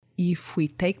if we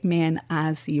take man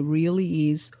as he really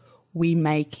is, we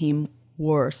make him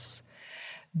worse.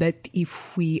 But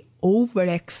if we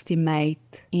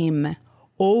overestimate him,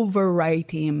 overrate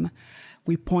him,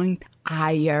 we point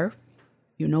higher,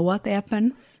 you know what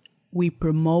happens? We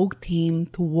promote him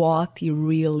to what he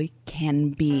really can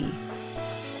be.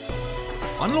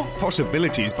 Unlock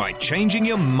possibilities by changing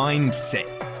your mindset.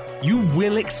 You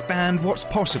will expand what's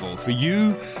possible for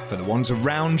you, for the ones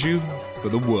around you, for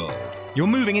the world. You're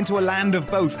moving into a land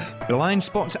of both blind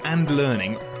spots and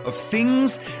learning, of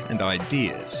things and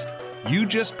ideas. You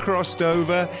just crossed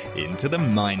over into the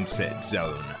Mindset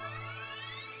Zone.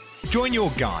 Join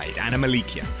your guide, Anna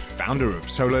Malikia, founder of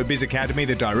Solo Biz Academy,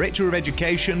 the director of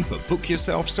education for Book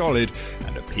Yourself Solid,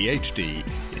 and a PhD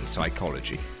in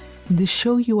psychology. The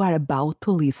show you are about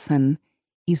to listen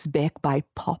is backed by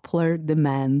popular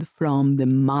demand from the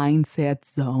Mindset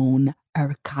Zone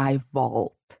archive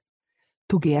vault.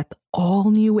 To get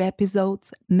all new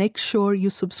episodes, make sure you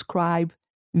subscribe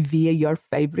via your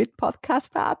favorite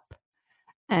podcast app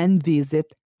and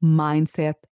visit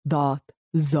mindset.zone.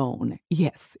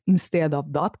 Yes, instead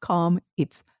of .com,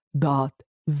 it's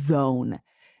 .zone.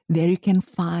 There you can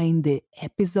find the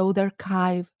episode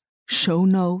archive, show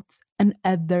notes, and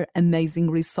other amazing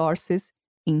resources,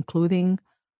 including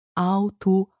how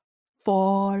to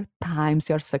 4 times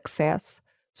your success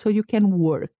so you can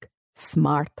work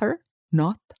smarter,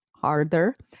 not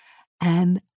harder,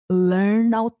 and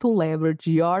learn how to leverage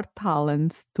your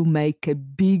talents to make a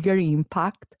bigger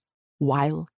impact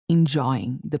while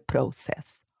enjoying the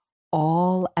process.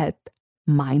 All at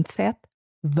mindset.zone.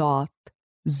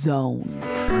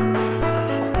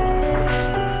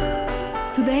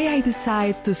 Today I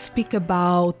decide to speak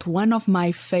about one of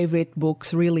my favorite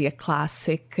books, really a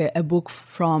classic, a book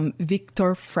from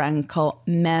Viktor Frankl,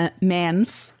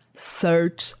 Man's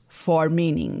Search for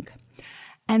Meaning.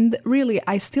 And really,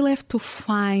 I still have to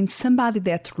find somebody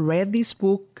that read this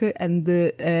book and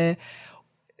that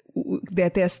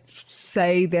has to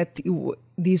say that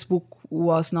this book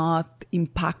was not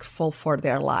impactful for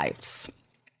their lives.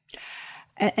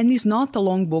 And it's not a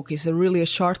long book, it's really a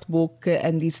short book,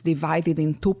 and it's divided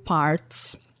in 2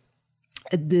 parts.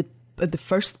 The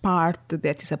first part,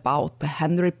 that is about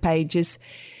 100 pages,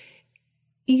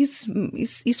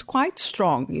 is quite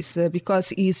strong. It's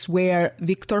because it's where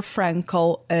Viktor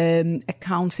Frankl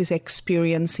accounts his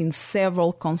experience in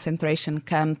several concentration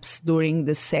camps during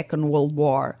the Second World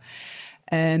War.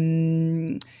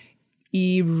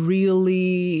 He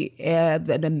really had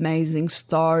an amazing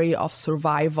story of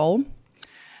survival.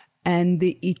 And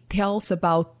he tells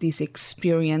about these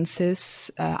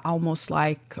experiences almost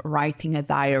like writing a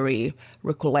diary,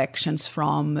 recollections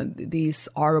from these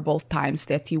horrible times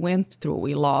that he went through.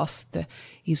 He lost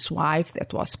his wife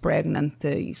that was pregnant.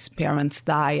 His parents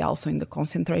died also in the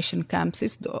concentration camps.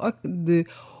 It's the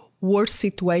worst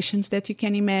situations that you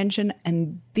can imagine.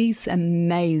 And this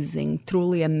amazing,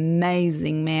 truly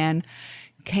amazing man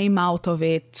came out of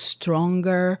it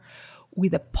stronger,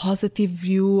 with a positive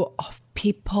view of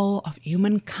people, of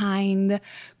humankind,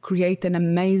 create an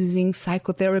amazing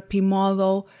psychotherapy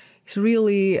model. It's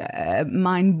really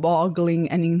mind-boggling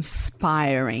and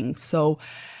inspiring. So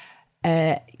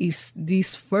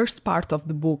this first part of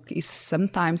the book is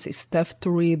sometimes it's tough to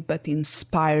read, but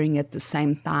inspiring at the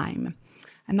same time.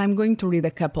 And I'm going to read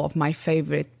a couple of my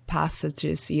favorite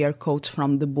passages here, quotes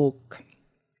from the book.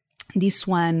 This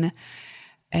one,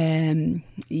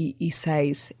 he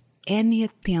says, "Any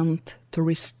attempt to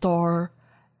restore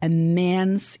a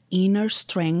man's inner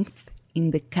strength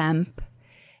in the camp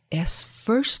has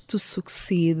first to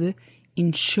succeed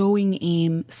in showing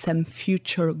him some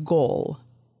future goal."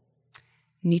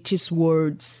 Nietzsche's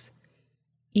words,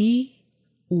 "He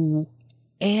who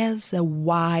has a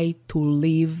why to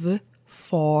live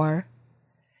for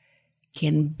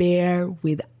can bear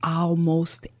with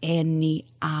almost any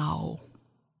how.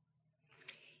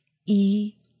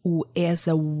 He who has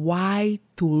a why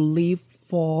to live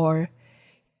for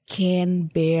can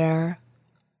bear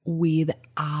with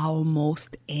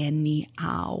almost any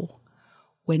how.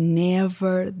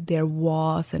 Whenever there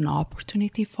was an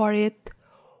opportunity for it,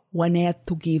 one had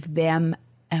to give them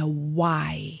a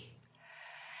why,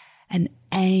 an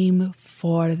aim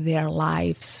for their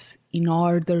lives in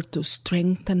order to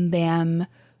strengthen them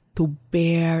to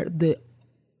bear the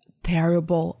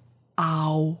terrible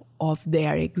how of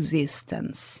their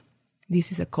existence."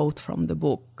 This is a quote from the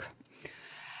book.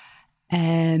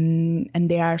 And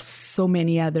there are so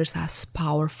many others as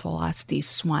powerful as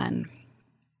this one.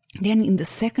 Then in the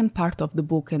second part of the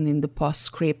book and in the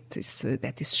postscript,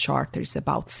 that is shorter, it's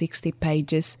about 60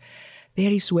 pages,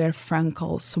 There is where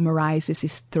Frankl summarizes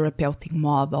his therapeutic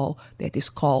model that is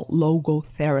called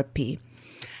logotherapy.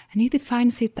 And he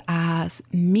defines it as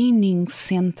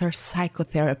meaning-centered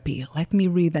psychotherapy. Let me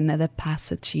read another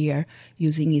passage here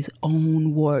using his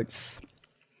own words.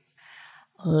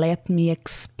 Let me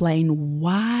explain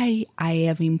why I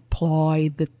have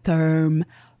employed the term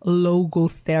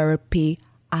logotherapy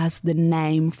as the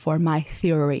name for my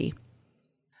theory.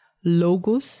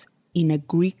 Logos is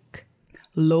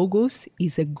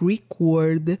a Greek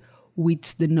word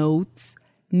which denotes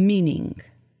meaning.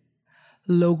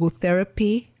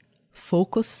 Logotherapy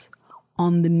focus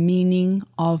on the meaning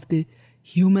of the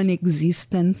human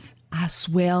existence as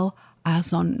well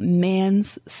as on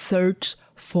man's search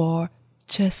for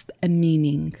just a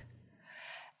meaning.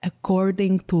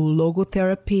 According to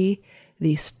logotherapy,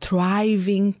 the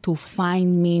striving to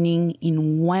find meaning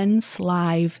in one's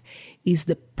life is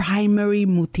the primary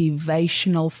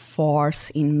motivational force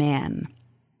in man.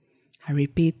 I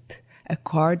repeat,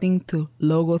 according to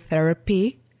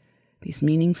logotherapy, this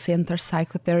meaning-centered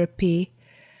psychotherapy,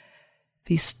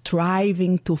 the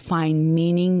striving to find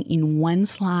meaning in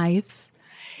one's lives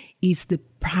is the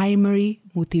primary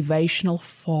motivational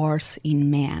force in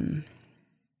man.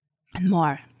 And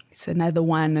more, it's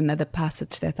another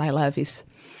passage that I love is,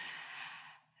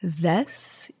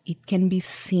 thus it can be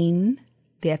seen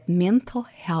that mental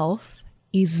health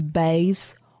is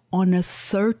based on a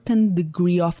certain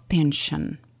degree of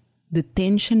tension. The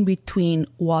tension between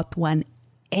what one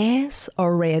has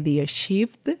already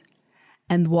achieved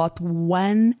and what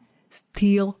one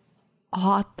still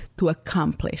ought to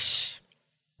accomplish,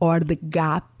 or the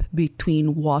gap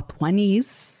between what one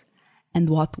is and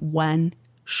what one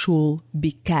should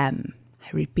become. I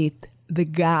repeat, the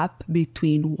gap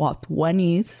between what one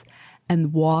is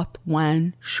and what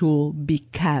one should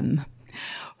become.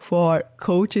 For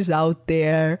coaches out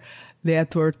there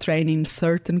that were training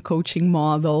certain coaching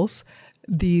models,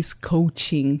 this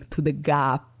coaching to the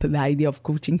gap, the idea of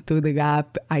coaching to the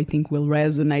gap, I think will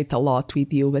resonate a lot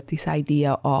with you. But this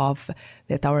idea of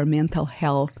that our mental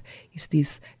health is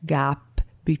this gap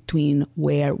between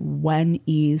where one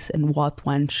is and what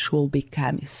one should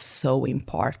become is so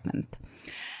important.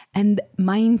 And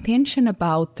my intention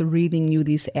about reading you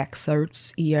these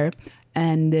excerpts here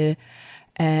and the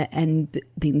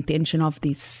intention of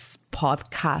this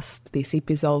podcast, this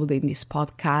episode in this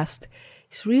podcast,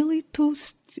 is really to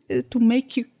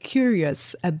make you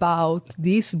curious about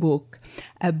this book,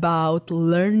 about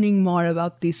learning more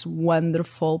about this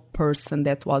wonderful person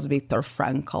that was Viktor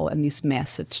Frankl and his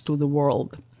message to the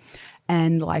world.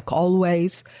 And like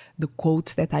always, the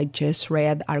quotes that I just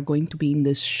read are going to be in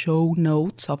the show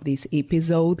notes of this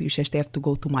episode. You just have to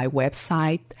go to my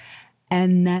website,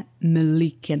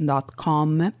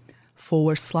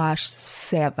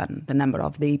 AnnaMelikian.com/7, the number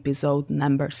of the episode,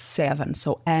 number 7.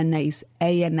 So Anna is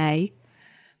A-N-A,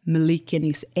 Melikian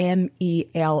is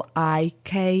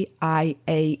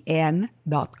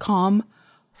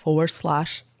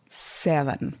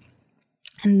MELIKIAN.com/7.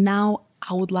 And now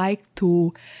I would like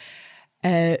to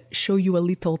show you a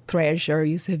little treasure.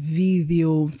 Is a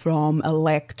video from a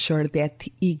lecture that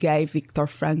Viktor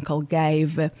Frankl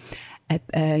gave at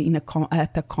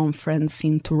a conference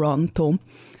in Toronto.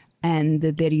 And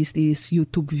there is this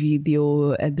YouTube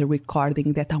video, the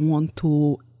recording that I want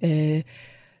to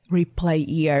replay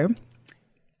here.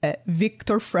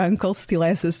 Viktor Frankl still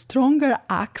has a stronger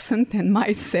accent than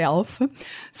myself,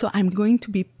 so I'm going to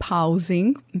be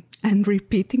pausing and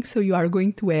repeating, so you are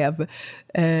going to have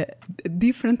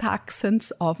different accents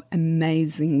of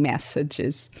amazing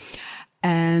messages.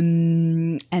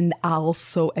 And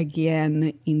also,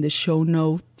 again, in the show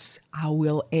notes, I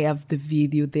will have the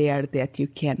video there that you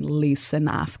can listen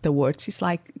afterwards. It's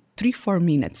like 3-4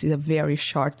 minutes. It's a very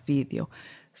short video.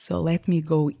 So let me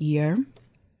go here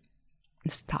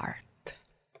and start.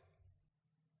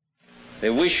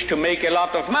 They wish to make a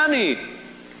lot of money.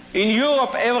 In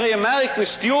Europe, every American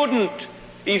student,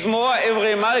 even more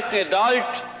every American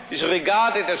adult, is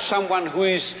regarded as someone who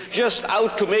is just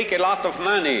out to make a lot of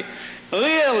money.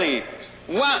 Really,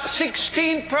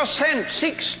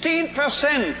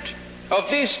 16% of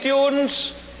these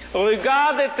students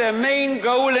regarded their main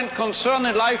goal and concern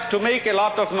in life to make a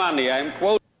lot of money. I'm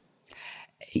quoting.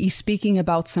 He's speaking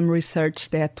about some research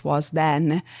that was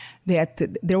done, that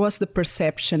there was the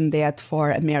perception that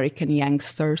for American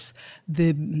youngsters,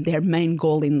 their main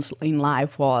goal in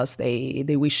life was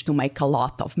they wish to make a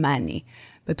lot of money.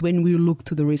 But when we look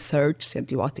to the research,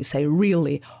 and what they say,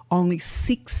 really, only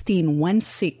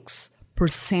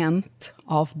 16%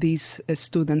 of these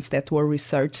students that were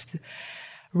researched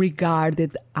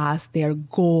regarded as their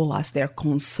goal, as their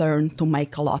concern to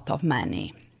make a lot of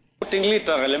money.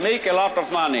 Literally, make a lot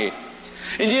of money.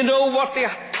 And you know what the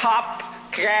top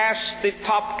class, the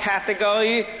top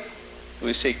category,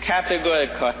 we say category,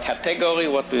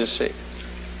 what do you say?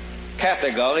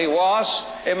 Category was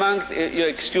among, you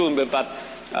excuse me, but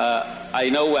I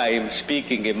know I am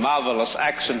speaking a marvelous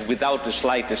accent without the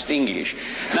slightest English.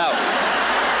 Now,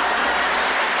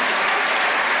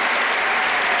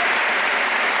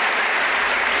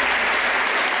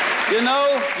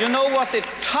 you know what the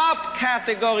top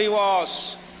category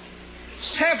was?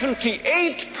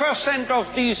 78%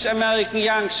 of these American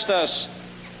youngsters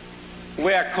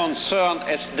were concerned,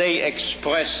 as they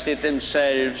expressed it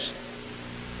themselves,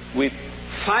 with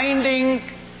finding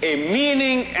a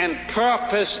meaning and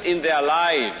purpose in their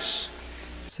lives.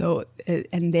 So,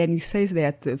 and then he says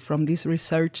that from this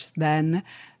research then,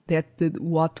 that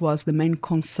what was the main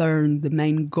concern, the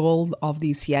main goal of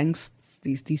these youngsters,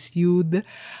 this youth,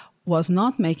 was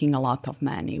not making a lot of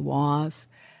money, was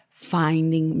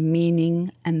finding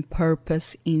meaning and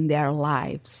purpose in their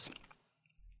lives.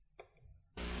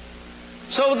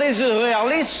 So there's a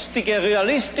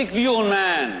realistic view on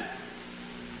man.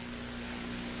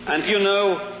 And you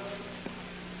know,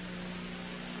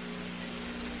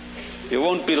 you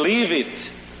won't believe it,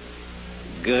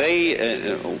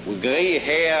 gray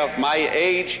hair, my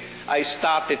age, I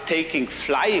started taking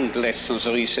flying lessons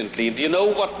recently. Do you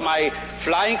know what my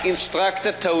flying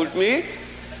instructor told me?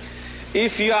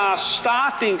 If you are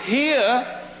starting here,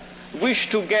 wish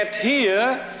to get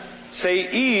here, say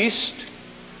east,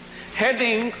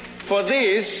 heading for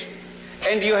this,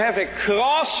 and you have a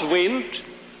crosswind,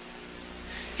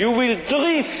 you will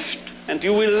drift and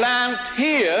you will land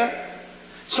here.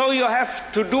 So you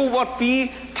have to do what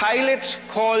we pilots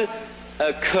call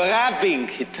crabbing,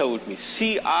 he told me,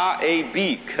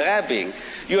 C-R-A-B, crabbing.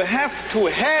 You have to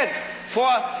head for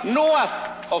north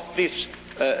of this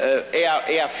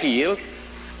airfield,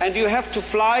 and you have to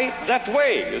fly that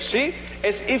way, you see,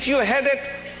 as if you headed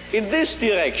in this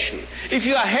direction. If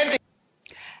you are heading...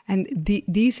 And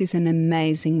this is an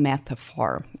amazing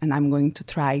metaphor, and I'm going to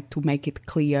try to make it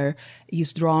clear.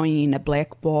 He's drawing in a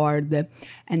blackboard,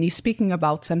 and he's speaking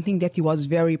about something that he was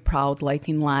very proud late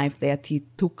in life, that he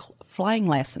took flying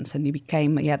lessons, and he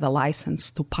had a license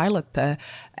to pilot,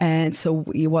 and so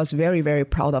he was very, very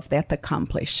proud of that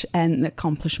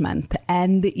accomplishment.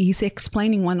 And he's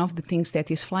explaining one of the things that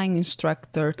his flying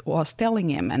instructor was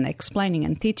telling him and explaining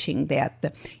and teaching,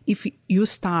 that if you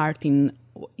start in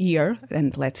here,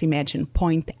 and let's imagine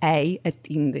point A,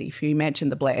 if you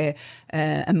imagine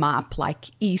a map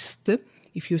like east,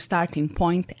 if you start in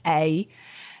point A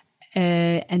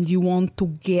and you want to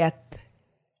get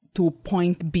to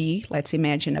point B, let's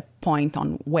imagine a point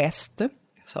on west,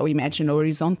 so imagine a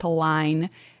horizontal line,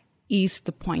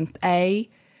 east point A,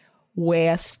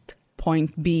 west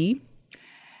point B,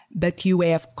 but you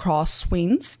have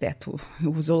crosswinds, that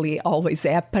usually always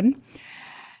happen.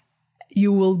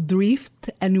 You will drift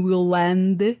and will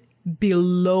land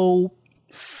below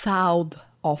south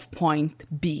of point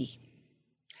B.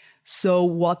 So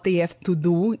what they have to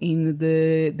do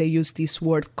they use this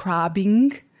word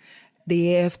crabbing. They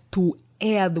have to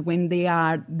add, when they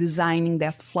are designing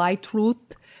that flight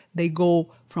route, they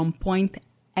go from point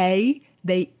A,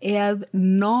 they add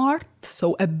north,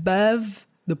 so above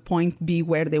the point B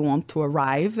where they want to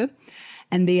arrive.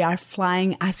 And they are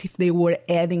flying as if they were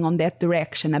heading on that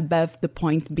direction, above the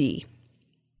point B.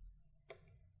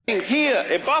 Here,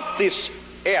 above this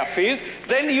airfield,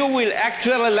 then you will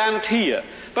actually land here.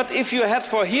 But if you head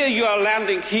for here, you are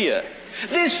landing here.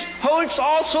 This holds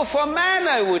also for man,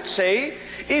 I would say.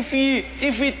 If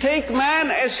we take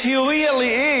man as he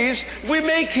really is, we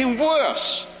make him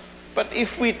worse. But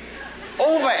if we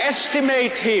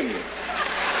overestimate him,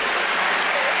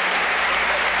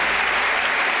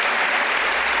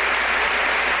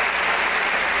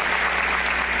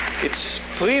 it's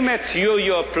premature,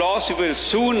 your applause, you will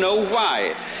soon know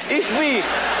why.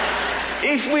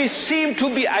 If we seem to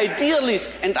be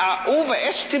idealists and are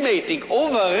overrating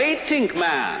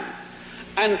man,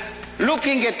 and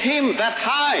looking at him that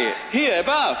high, here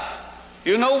above,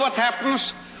 you know what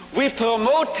happens? We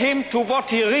promote him to what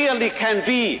he really can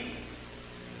be.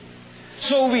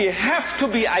 So we have to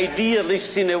be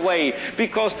idealists in a way,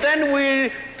 because then we'll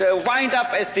wind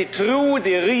up as the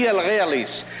real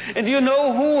realists. And you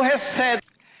know who has said...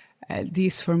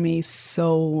 This for me is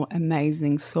so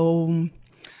amazing, so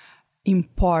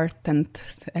important,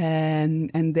 and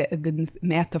the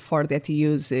metaphor that he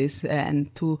uses,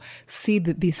 and to see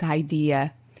this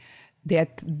idea,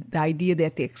 that the idea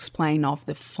that they explain of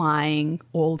the flying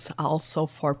holds also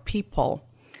for people.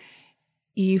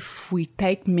 If we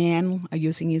take man,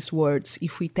 using his words,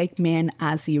 if we take man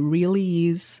as he really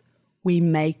is, we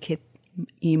make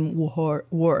him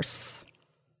worse.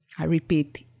 I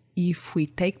repeat, if we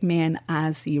take man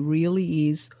as he really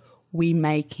is, we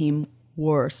make him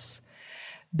worse.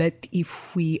 But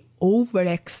if we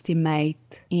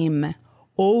overestimate him,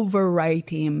 overrate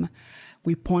him,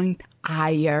 we point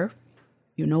higher,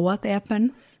 you know what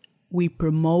happens? We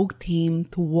promote him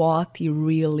to what he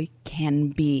really can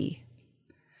be.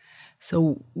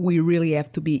 So we really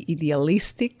have to be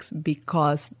idealistic,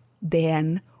 because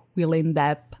then we'll end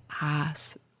up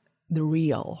as the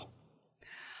real.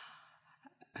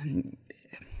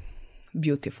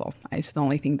 Beautiful. It's the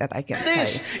only thing that I can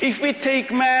say. If we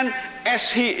take man as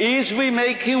he is, we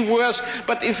make him worse.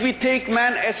 But if we take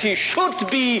man as he should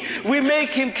be, we make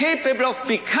him capable of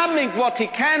becoming what he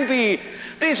can be.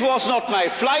 This was not my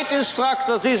flight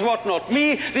instructor, this was not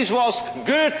me, this was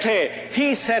Goethe.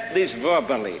 He said this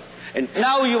verbally. And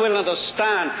now you will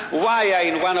understand why I,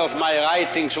 in one of my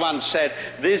writings, once said,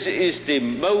 this is the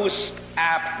most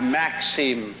apt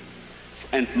maxim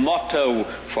and motto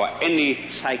for any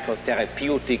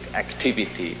psychotherapeutic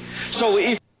activity.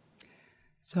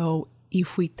 So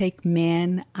if we take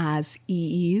man as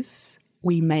he is,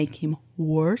 we make him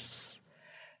worse.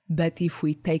 But if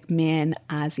we take man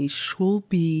as he should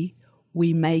be,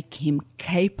 we make him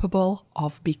capable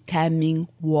of becoming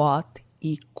what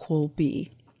he could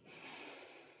be.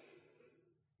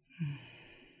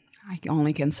 I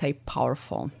only can say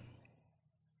powerful.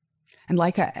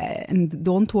 And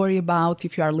don't worry about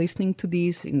if you are listening to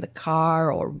this in the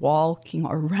car or walking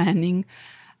or running.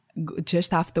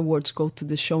 Just afterwards, go to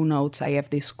the show notes. I have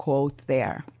this quote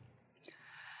there.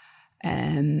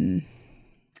 And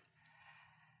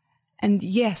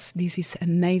yes, this is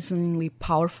amazingly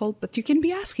powerful, but you can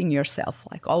be asking yourself,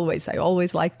 like always, I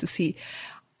always like to see,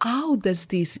 how does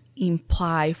this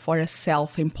imply for a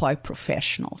self-employed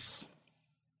professionals?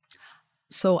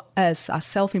 So as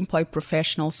self-employed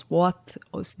professionals, what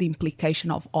was the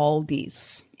implication of all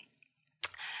this?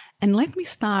 And let me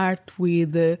start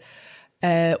with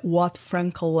what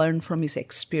Frankl learned from his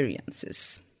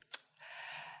experiences.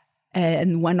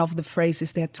 And one of the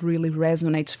phrases that really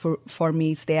resonates for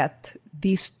me is that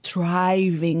this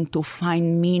striving to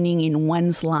find meaning in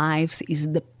one's lives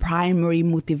is the primary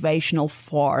motivational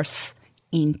force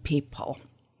in people.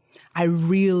 I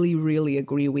really, really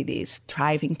agree with this.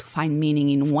 Striving to find meaning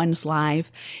in one's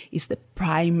life is the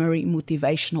primary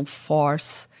motivational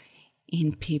force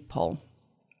in people.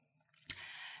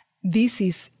 This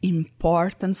is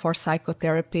important for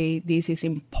psychotherapy. This is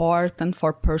important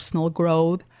for personal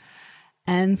growth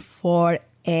and for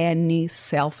any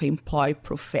self-employed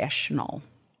professional.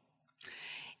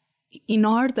 In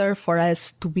order for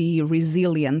us to be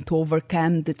resilient, to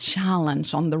overcome the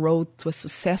challenge on the road to a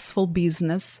successful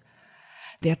business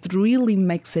that really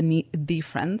makes a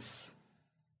difference,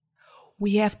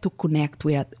 we have to connect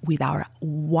with our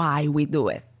why we do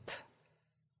it.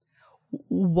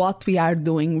 What we are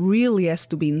doing really has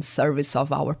to be in service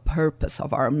of our purpose,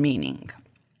 of our meaning.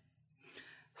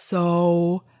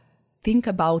 So think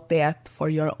about that for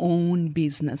your own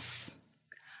business.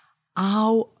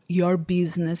 How your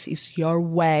business is your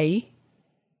way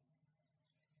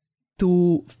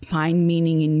to find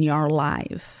meaning in your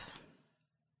life.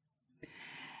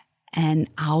 And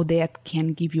how that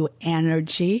can give you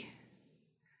energy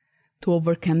to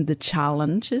overcome the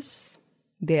challenges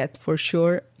that for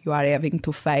sure you are having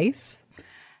to face,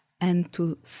 and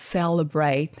to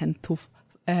celebrate and to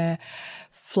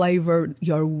flavor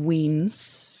your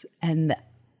wins, and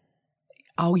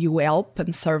how you help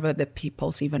and serve other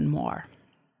peoples even more.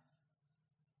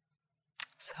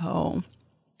 So,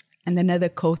 and another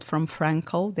quote from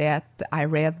Frankl that I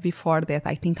read before that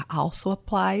I think also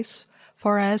applies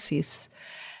for us is,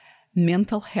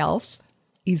 mental health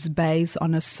is based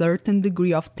on a certain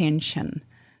degree of tension,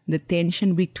 the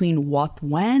tension between what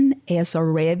one has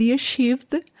already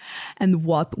achieved and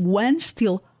what one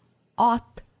still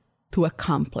ought to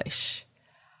accomplish,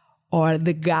 or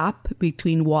the gap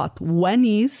between what one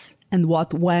is and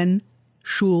what one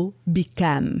should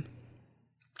become.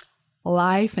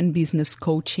 Life and business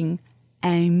coaching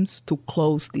aims to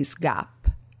close this gap.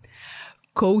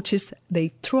 Coaches,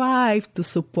 they strive to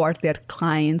support their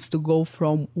clients to go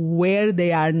from where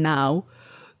they are now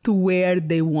to where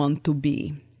they want to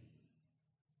be.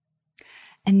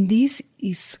 And this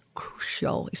is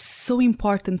crucial. It's so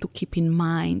important to keep in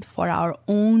mind for our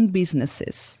own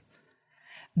businesses.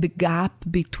 The gap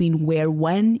between where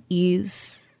one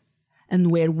is and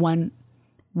where one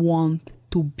wants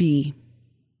to be.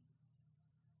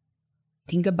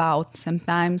 Think about,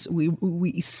 sometimes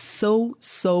it's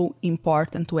so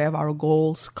important to have our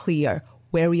goals clear,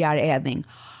 where we are heading.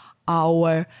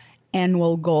 Our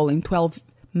annual goal in 12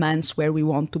 months where we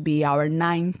want to be, our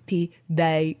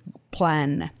 90-day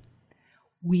plan.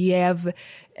 We have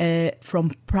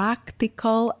from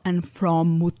practical and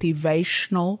from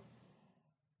motivational,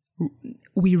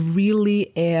 we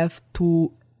really have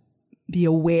to be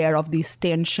aware of this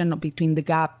tension between the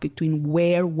gap between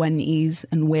where one is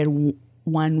and where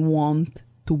one wants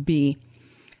to be,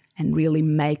 and really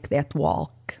make that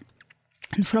walk.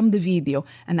 And from the video,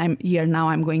 and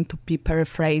I'm going to be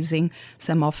paraphrasing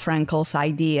some of Frankl's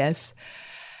ideas.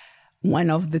 One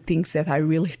of the things that I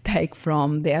really take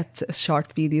from that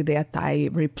short video that I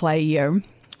replay here,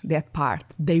 that part,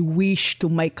 they wish to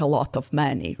make a lot of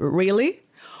money. Really?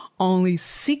 Only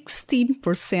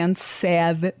 16%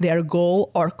 said their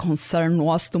goal or concern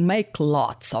was to make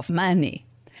lots of money.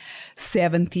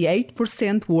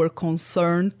 78% were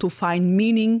concerned to find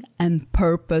meaning and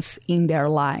purpose in their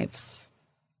lives.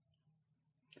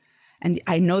 And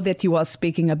I know that you was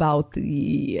speaking about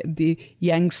the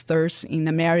youngsters in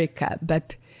America,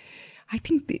 but I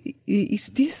think is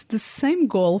this the same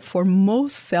goal for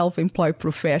most self-employed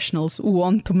professionals who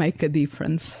want to make a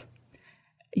difference?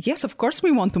 Yes, of course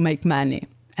we want to make money,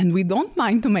 and we don't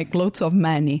mind to make lots of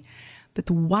money,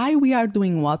 but why we are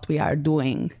doing what we are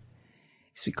doing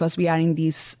is because we are in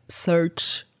this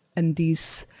search and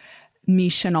this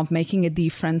mission of making a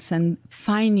difference and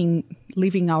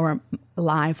living our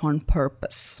life on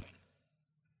purpose.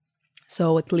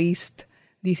 So at least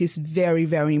this is very,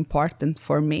 very important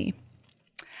for me.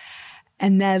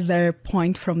 Another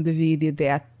point from the video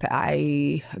that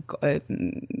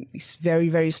is very,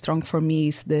 very strong for me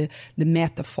is the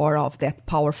metaphor of that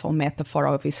powerful metaphor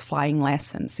of his flying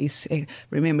lessons.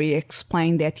 Remember, he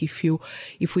explained that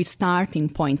if we start in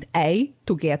point A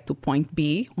to get to point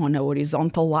B on a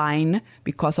horizontal line,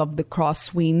 because of the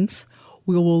crosswinds,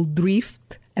 we will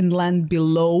drift and land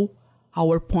below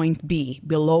our point B,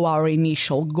 below our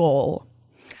initial goal.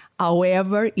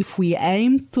 However, if we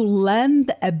aim to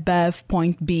land above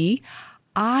point B,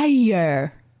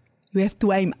 higher, we have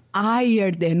to aim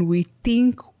higher than we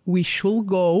think we should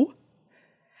go,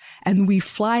 and we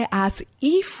fly as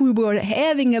if we were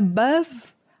heading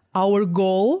above our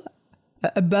goal,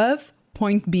 above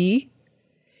point B,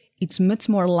 it's much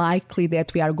more likely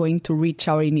that we are going to reach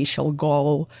our initial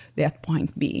goal, that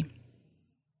point B.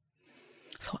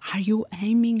 So are you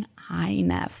aiming high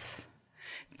enough?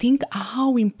 Think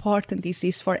how important this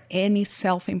is for any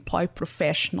self-employed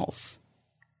professionals.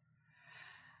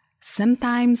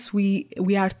 Sometimes we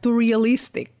are too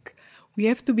realistic. We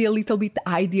have to be a little bit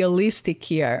idealistic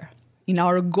here in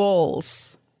our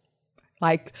goals.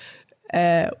 Like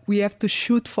we have to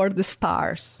shoot for the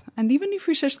stars. And even if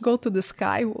we just go to the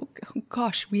sky, oh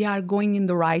gosh, we are going in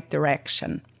the right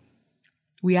direction.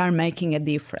 We are making a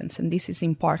difference, and this is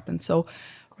important. So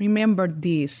remember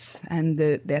this, and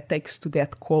that takes to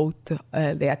that quote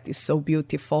that is so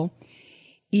beautiful.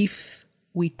 If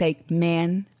we take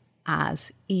man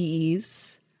as he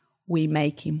is, we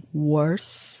make him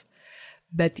worse.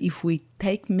 But if we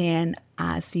take man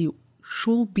as he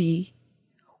should be,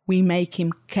 we make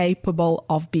him capable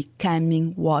of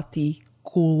becoming what he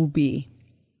could be.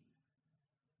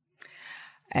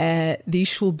 This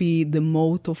should be the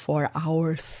motto for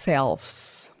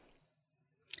ourselves.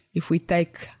 If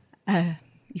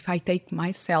I take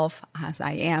myself as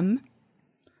I am,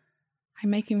 I'm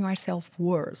making myself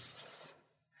worse.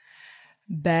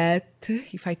 But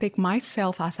if I take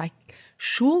myself as I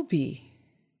should be,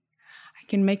 I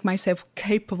can make myself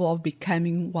capable of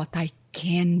becoming what I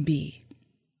can be.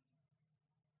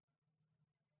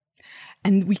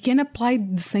 And we can apply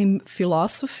the same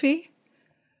philosophy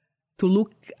to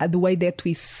look at the way that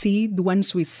we see the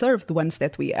ones we serve, the ones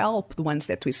that we help, the ones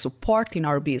that we support in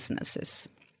our businesses.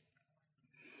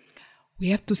 We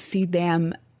have to see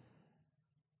them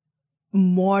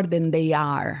more than they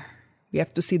are. We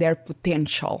have to see their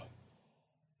potential.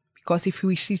 Because if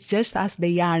we see just as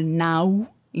they are now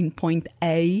in point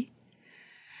A,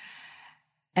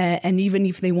 and even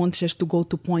if they want just to go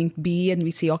to point B and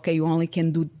we say, okay, you only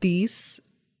can do this,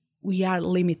 we are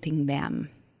limiting them.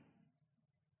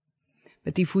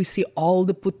 But if we see all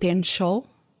the potential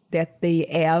that they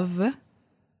have,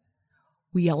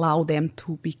 we allow them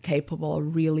to be capable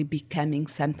of really becoming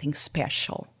something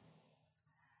special.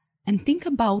 And think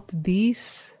about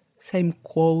this same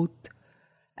quote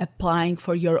applying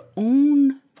for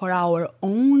our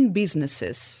own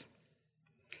businesses.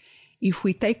 If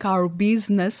we take our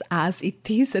business as it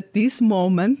is at this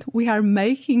moment, we are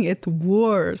making it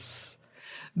worse.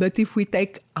 But if we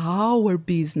take our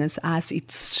business as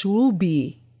it should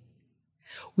be,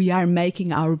 we are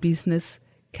making our business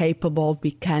capable of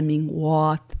becoming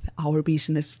what our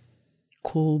business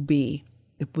could be,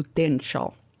 the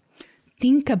potential.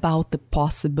 think about the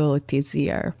possibilities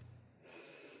here.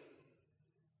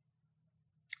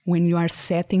 When you are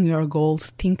setting your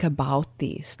goals, think about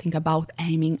this. Think about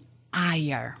aiming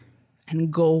higher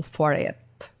and go for it.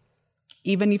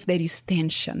 Even if there is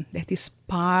tension, that is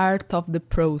part of the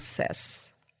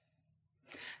process.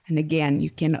 And again, you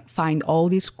can find all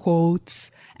these quotes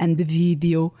and the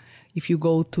video if you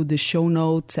go to the show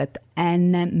notes at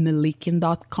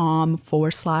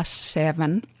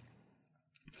annamelikian.com/7.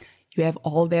 You have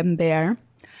all them there.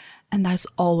 And as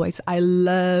always, I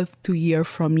love to hear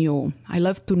from you. I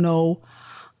love to know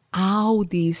how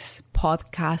this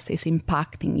podcast is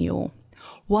impacting you.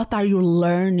 What are you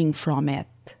learning from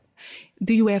it?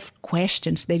 Do you have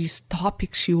questions? There is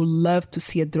topics you love to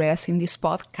see addressed in this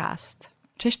podcast?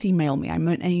 Just email me. I'm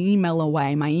an email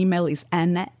away. My email is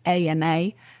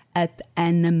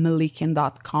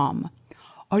anna@annamelikian.com.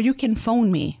 Or you can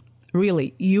phone me.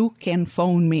 Really, you can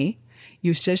phone me.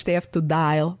 You just have to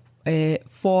dial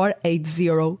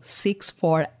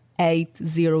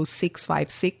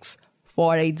 480-648-0656,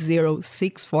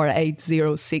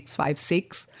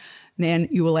 480-648-0656. Then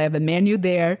you will have a menu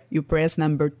there. You press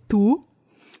number 2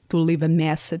 to leave a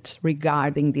message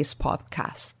regarding this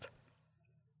podcast.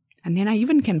 And then I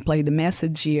even can play the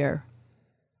message here.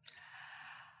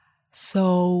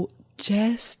 So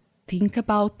just think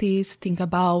about this. Think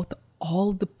about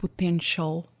all the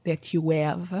potential that you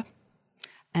have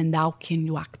and how can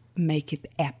you make it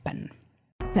happen.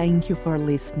 Thank you for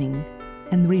listening.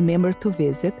 And remember to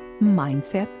visit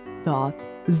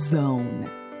mindset.zone.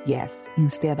 Yes,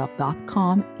 instead of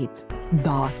 .com, it's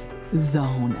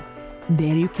 .zone.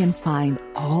 There you can find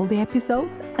all the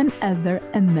episodes and other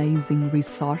amazing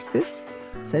resources,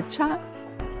 such as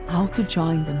how to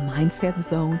join the Mindset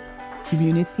Zone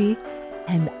community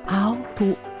and how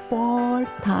to 4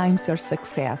 times your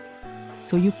success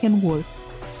so you can work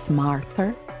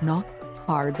smarter, not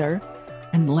harder,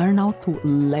 and learn how to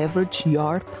leverage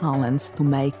your talents to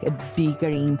make a bigger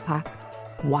impact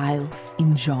while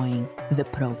enjoying the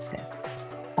process.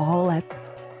 All at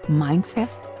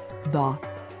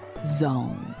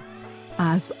mindset.zone.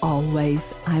 As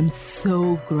always, I'm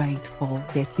so grateful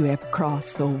that you have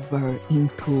crossed over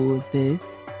into the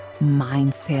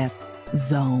Mindset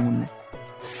Zone.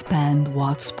 Expand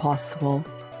what's possible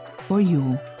for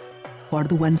you, for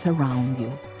the ones around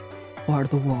you, for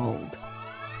the world.